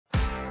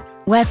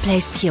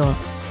Workplace Pure,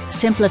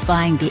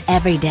 simplifying the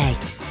everyday.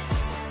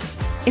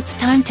 It's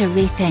time to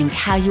rethink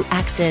how you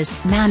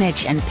access,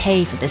 manage and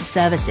pay for the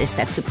services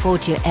that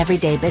support your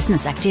everyday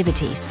business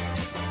activities.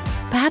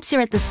 Perhaps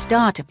you're at the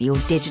start of your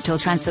digital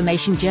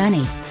transformation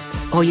journey,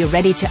 or you're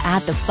ready to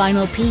add the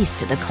final piece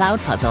to the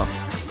cloud puzzle.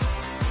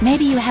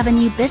 Maybe you have a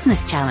new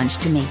business challenge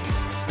to meet,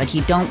 but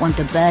you don't want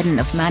the burden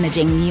of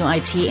managing new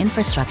IT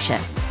infrastructure.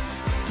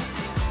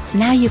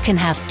 Now you can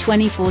have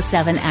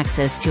 24/7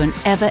 access to an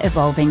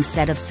ever-evolving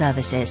set of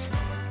services,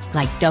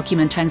 like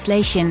document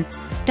translation,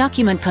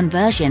 document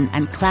conversion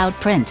and cloud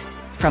print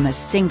from a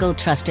single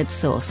trusted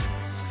source.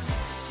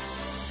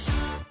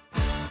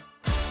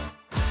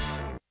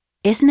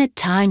 Isn't it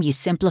time you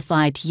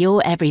simplified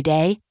your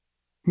everyday?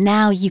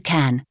 Now you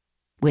can,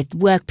 with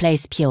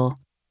Workplace Pure.